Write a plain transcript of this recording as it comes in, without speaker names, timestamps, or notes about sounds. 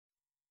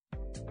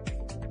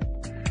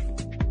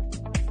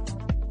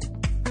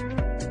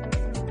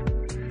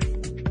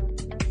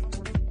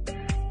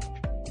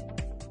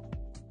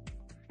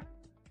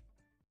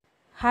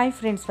Hi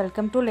friends,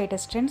 welcome to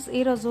latest trends.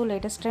 ఈరోజు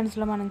latest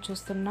ట్రెండ్స్లో మనం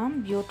చూస్తున్నాం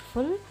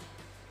beautiful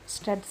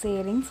studs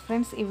ear rings.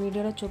 Friends, ఈ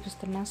వీడియోలో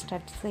చూపిస్తున్న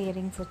స్టడ్స్ ఇయర్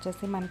రింగ్స్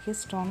వచ్చేసి మనకి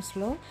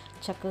స్టోన్స్లో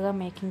చక్కగా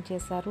మేకింగ్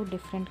చేశారు.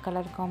 డిఫరెంట్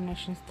కలర్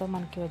కాంబినేషన్స్తో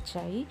మనకి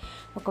వచ్చాయి.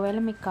 ఒకవేళ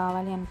మీకు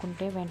కావాలి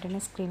అనుకుంటే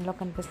వెంటనే స్క్రీన్లో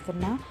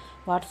కనిపిస్తున్న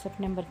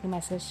వాట్సాప్ నెంబర్కి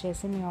మెసేజ్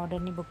చేసి మీ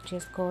ఆర్డర్ని బుక్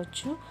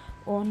చేసుకోవచ్చు.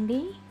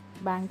 Only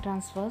bank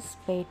transfers,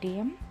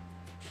 Paytm,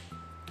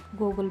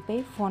 Google pay,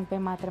 PhonePe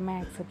మాత్రమే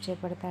యాక్సెప్ట్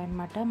చేయబడతాయి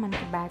అన్నమాట.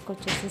 మనకి బ్యాక్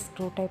వచ్చేసి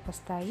స్క్రూ టైప్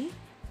వస్తాయి.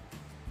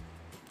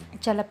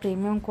 చాలా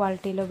ప్రీమియం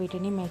క్వాలిటీలో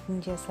వీటిని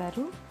మేకింగ్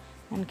చేశారు.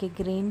 మనకి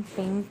గ్రీన్,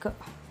 పింక్,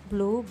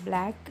 బ్లూ,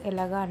 బ్లాక్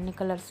ఇలాగా అన్ని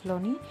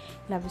కలర్స్లోని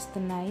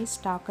లభిస్తున్నాయి.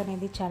 స్టాక్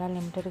అనేది చాలా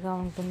లిమిటెడ్గా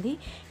ఉంటుంది.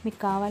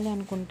 మీకు కావాలి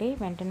అనుకుంటే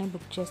వెంటనే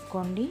బుక్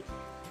చేసుకోండి.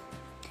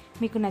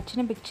 మీకు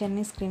నచ్చిన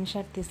పిక్చర్ని స్క్రీన్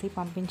షాట్ తీసి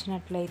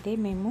పంపించినట్లయితే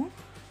మేము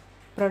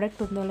ప్రోడక్ట్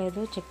ఉందో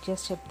లేదో చెక్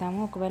చేసి చెప్తాము.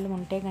 ఒకవేళ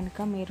ఉంటే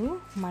కనుక మీరు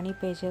మనీ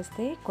పే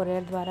చేస్తే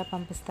కొరియర్ ద్వారా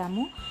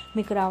పంపిస్తాము.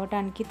 మీకు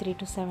రావడానికి 3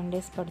 to 7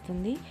 days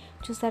పడుతుంది.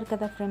 చూసారు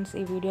కదా ఫ్రెండ్స్,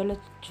 ఈ వీడియోలో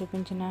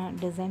చూపించిన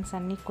డిజైన్స్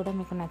అన్నీ కూడా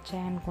మీకు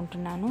నచ్చాయి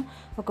అనుకుంటున్నాను.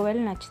 ఒకవేళ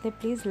నచ్చితే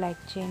ప్లీజ్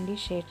లైక్ చేయండి,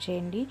 షేర్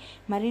చేయండి.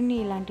 మరిన్ని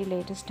ఇలాంటి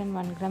latest and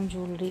 1 gram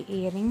jewellery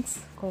ear rings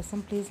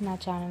కోసం ప్లీజ్ నా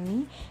ఛానల్ని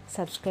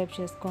సబ్స్క్రైబ్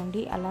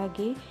చేసుకోండి.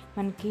 అలాగే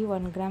మనకి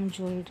 1 gram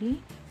jewellery,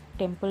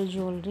 temple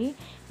jewellery,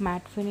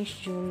 mat finish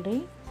jewellery,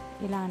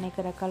 ఇలా అనేక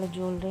రకాల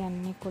జ్యువెలరీ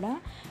అన్నీ కూడా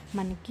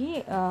మనకి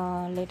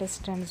లేటెస్ట్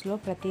ట్రెండ్స్లో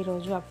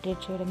ప్రతిరోజు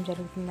అప్డేట్ చేయడం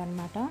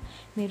జరుగుతుందన్నమాట.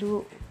 మీరు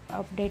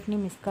అప్డేట్ని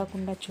మిస్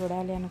కాకుండా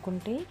చూడాలి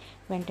అనుకుంటే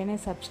వెంటనే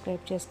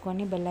సబ్స్క్రైబ్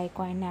చేసుకొని బెల్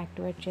ఐకాన్ని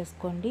యాక్టివేట్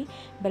చేసుకోండి.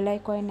 బెల్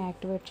ఐకాన్ని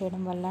యాక్టివేట్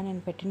చేయడం వల్ల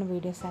నేను పెట్టిన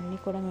వీడియోస్ అన్నీ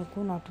కూడా మీకు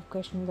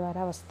నోటిఫికేషన్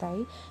ద్వారా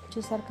వస్తాయి.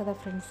 చూసారు కదా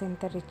ఫ్రెండ్స్,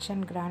 ఇంత రిచ్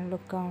అండ్ గ్రాండ్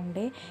లుక్గా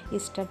ఉండే ఈ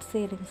స్టడ్స్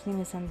ఇయర్ రింగ్స్ని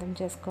మీరు సొంతం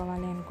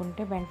చేసుకోవాలి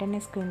అనుకుంటే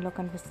వెంటనే స్క్రీన్లో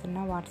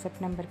కనిపిస్తున్న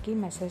వాట్సాప్ నెంబర్కి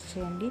మెసేజ్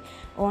చేయండి.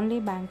 Only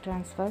bank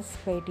transfers,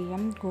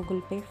 Paytm,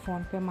 Google pay,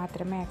 PhonePe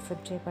మాత్రమే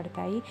యాక్సెప్ట్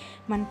చేయబడతాయి.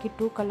 మనకి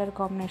 2 కలర్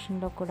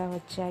కాంబినేషన్లో కూడా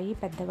వచ్చాయి.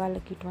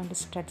 పెద్దవాళ్ళకి ఇటువంటి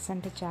స్టడ్స్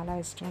అంటే చాలా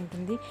ఇష్టం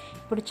ఉంటుంది.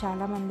 ఇప్పుడు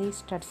చాలామంది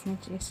స్టడ్స్ని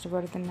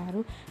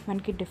ఇష్టపడుతున్నారు.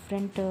 మనకి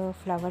డిఫరెంట్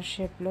ఫ్లవర్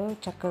షేప్లో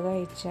చక్కగా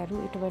ఇచ్చారు.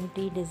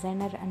 ఇటువంటి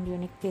డిజైనర్ అండ్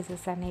యూనిక్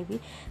పీసెస్ అనేవి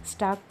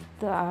స్టాక్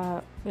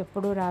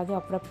ఎప్పుడూ రాదు,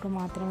 అప్పుడప్పుడు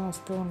మాత్రమే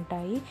వస్తూ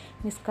ఉంటాయి.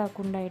 మిస్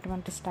కాకుండా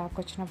ఇటువంటి స్టాక్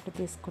వచ్చినప్పుడు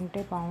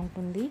తీసుకుంటే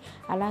బాగుంటుంది.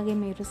 అలాగే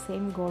మీరు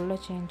సేమ్ గోల్డ్లో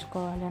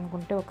చేయించుకోవాలి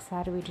అనుకుంటే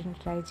ఒకసారి వీటిని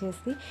ట్రై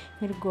చేసి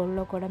మీరు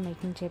గోల్డ్లో కూడా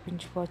మేకింగ్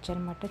చేయించుకోవచ్చు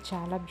అనమాట.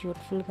 చాలా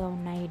బ్యూటిఫుల్గా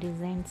ఉన్నాయి ఈ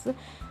డిజైన్స్.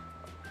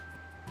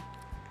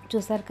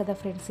 చూసారు కదా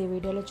ఫ్రెండ్స్, ఈ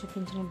వీడియోలో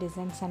చూపించిన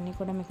డిజైన్స్ అన్నీ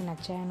కూడా మీకు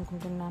నచ్చాయి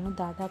అనుకుంటున్నాను.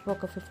 దాదాపు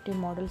ఒక 50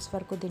 మోడల్స్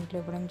వరకు దీంట్లో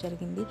ఇవ్వడం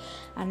జరిగింది.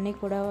 అన్నీ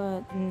కూడా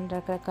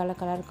రకరకాల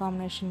కలర్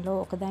కాంబినేషన్లో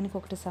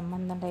ఒకదానికొకటి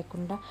సంబంధం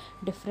లేకుండా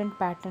డిఫరెంట్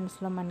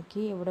ప్యాటర్న్స్లో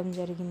మనకి ఇవ్వడం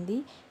జరిగింది.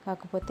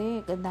 కాకపోతే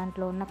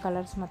దాంట్లో ఉన్న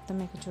కలర్స్ మొత్తం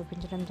మీకు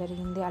చూపించడం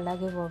జరిగింది.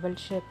 అలాగే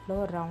ఓవెల్ షేప్లో,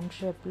 రౌండ్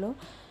షేప్లో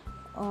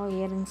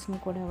ఇయర్ రింగ్స్ని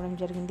కూడా ఇవ్వడం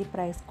జరిగింది.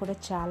 ప్రైస్ కూడా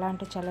చాలా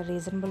అంటే చాలా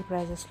రీజనబుల్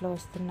ప్రైజెస్లో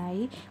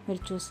వస్తున్నాయి.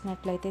 మీరు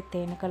చూసినట్లయితే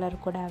తేనె కలర్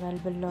కూడా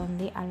అవైలబుల్లో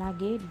ఉంది.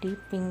 అలాగే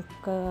డీప్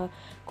పింక్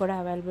కూడా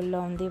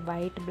అవైలబుల్లో ఉంది.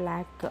 వైట్,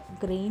 బ్లాక్,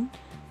 గ్రీన్,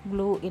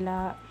 బ్లూ ఇలా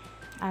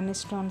అన్ని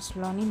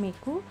స్టోన్స్లోని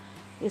మీకు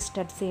ఈ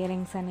స్టడ్స్ ఇయర్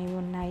రింగ్స్ అనేవి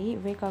ఉన్నాయి.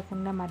 ఇవే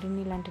కాకుండా మరిన్ని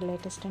ఇలాంటి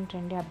లేటెస్ట్ అండ్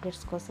ట్రెండీ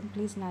అప్డేట్స్ కోసం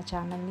ప్లీజ్ నా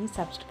ఛానల్ని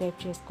సబ్స్క్రైబ్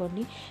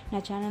చేసుకోండి. నా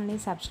ఛానల్ని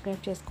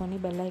సబ్స్క్రైబ్ చేసుకొని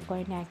బెల్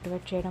ఐకాన్ని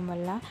యాక్టివేట్ చేయడం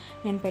వల్ల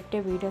నేను పెట్టే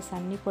వీడియోస్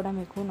అన్నీ కూడా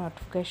మీకు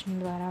నోటిఫికేషన్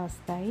ద్వారా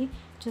వస్తాయి.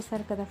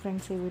 చూసారు కదా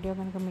ఫ్రెండ్స్, ఈ వీడియో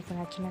కనుక మీకు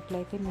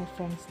నచ్చినట్లయితే మీ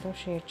ఫ్రెండ్స్తో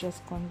షేర్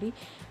చేసుకోండి.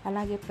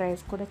 అలాగే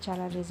ప్రైస్ కూడా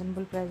చాలా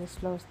రీజనబుల్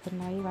ప్రైజెస్లో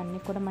వస్తున్నాయి.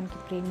 ఇవన్నీ కూడా మనకి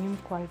ప్రీమియం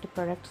క్వాలిటీ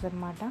ప్రొడక్ట్స్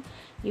అన్నమాట.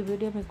 ఈ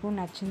వీడియో మీకు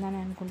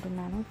నచ్చిందని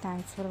అనుకుంటున్నాను.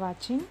 Thanks for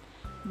watching.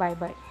 Bye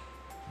bye.